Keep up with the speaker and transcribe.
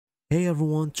Hey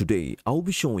everyone, today I'll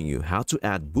be showing you how to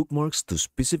add bookmarks to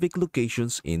specific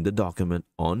locations in the document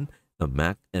on the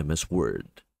Mac MS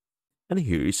Word. And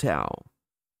here is how.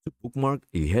 To bookmark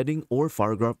a heading or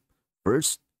paragraph,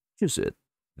 first choose it.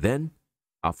 Then,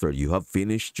 after you have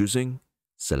finished choosing,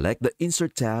 select the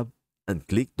Insert tab and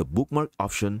click the bookmark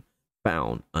option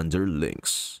found under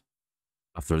Links.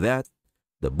 After that,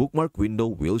 the bookmark window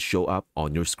will show up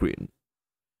on your screen.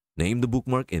 Name the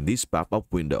bookmark in this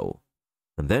pop-up window,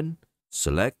 and then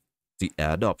select the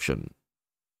Add option.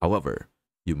 However,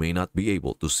 you may not be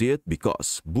able to see it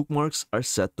because bookmarks are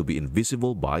set to be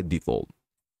invisible by default.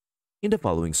 In the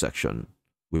following section,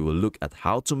 we will look at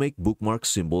how to make bookmark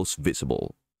symbols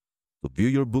visible. To view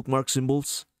your bookmark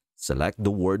symbols, select the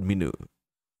Word menu,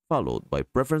 followed by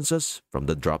Preferences from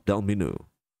the drop-down menu.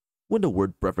 When the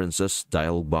Word Preferences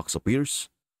dialog box appears,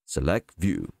 select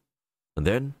View, and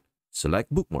then select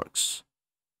Bookmarks.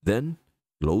 Then,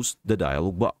 close the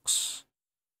dialog box.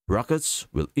 Brackets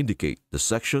will indicate the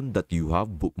section that you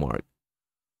have bookmarked.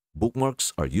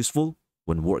 Bookmarks are useful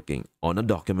when working on a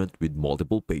document with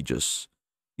multiple pages.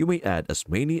 You may add as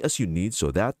many as you need so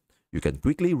that you can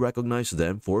quickly recognize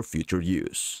them for future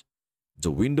use. The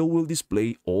window will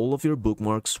display all of your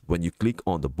bookmarks when you click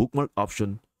on the bookmark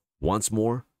option once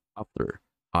more after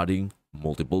adding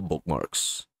multiple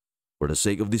bookmarks. For the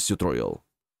sake of this tutorial,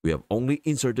 we have only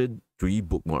inserted 3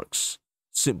 bookmarks.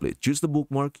 Simply choose the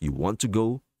bookmark you want to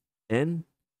go and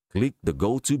click the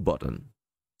Go To button.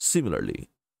 Similarly,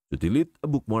 to delete a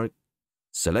bookmark,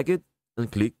 select it and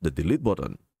click the Delete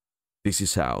button. This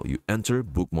is how you enter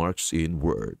bookmarks in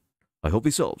Word. I hope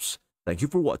this helps. Thank you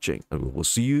for watching and we will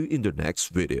see you in the next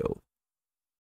video.